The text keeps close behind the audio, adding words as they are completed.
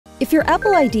If your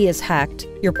Apple ID is hacked,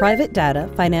 your private data,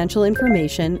 financial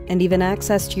information, and even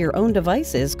access to your own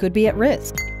devices could be at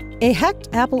risk. A hacked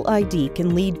Apple ID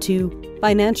can lead to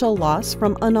financial loss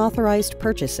from unauthorized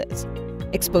purchases,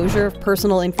 exposure of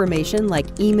personal information like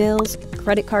emails,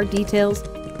 credit card details,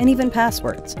 and even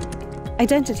passwords,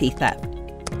 identity theft,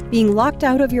 being locked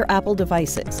out of your Apple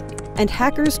devices, and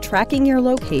hackers tracking your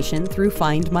location through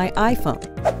Find My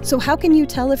iPhone. So how can you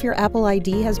tell if your Apple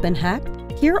ID has been hacked?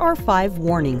 Here are 5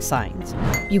 warning signs.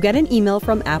 You get an email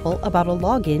from Apple about a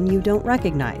login you don't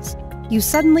recognize. You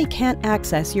suddenly can't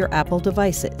access your Apple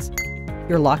devices.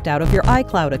 You're locked out of your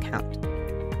iCloud account.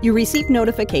 You receive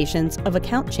notifications of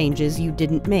account changes you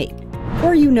didn't make.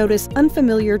 Or you notice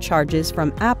unfamiliar charges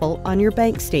from Apple on your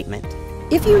bank statement.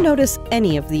 If you notice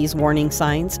any of these warning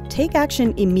signs, take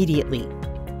action immediately.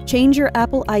 Change your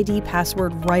Apple ID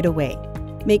password right away.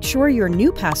 Make sure your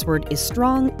new password is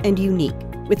strong and unique,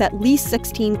 with at least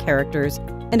 16 characters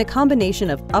and a combination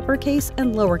of uppercase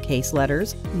and lowercase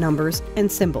letters, numbers, and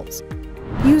symbols.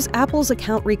 Use Apple's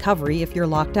account recovery if you're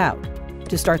locked out.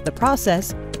 To start the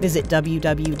process, visit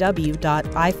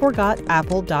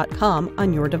www.iforgotapple.com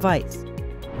on your device.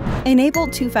 Enable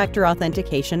two-factor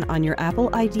authentication on your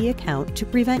Apple ID account to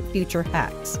prevent future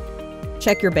hacks.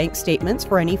 Check your bank statements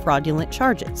for any fraudulent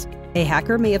charges. A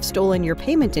hacker may have stolen your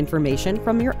payment information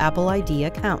from your Apple ID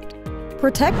account.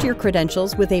 Protect your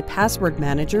credentials with a password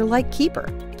manager like Keeper.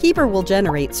 Keeper will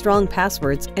generate strong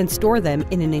passwords and store them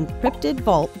in an encrypted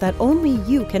vault that only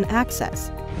you can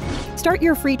access. Start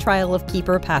your free trial of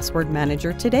Keeper Password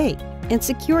Manager today and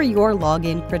secure your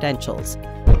login credentials.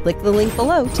 Click the link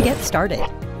below to get started.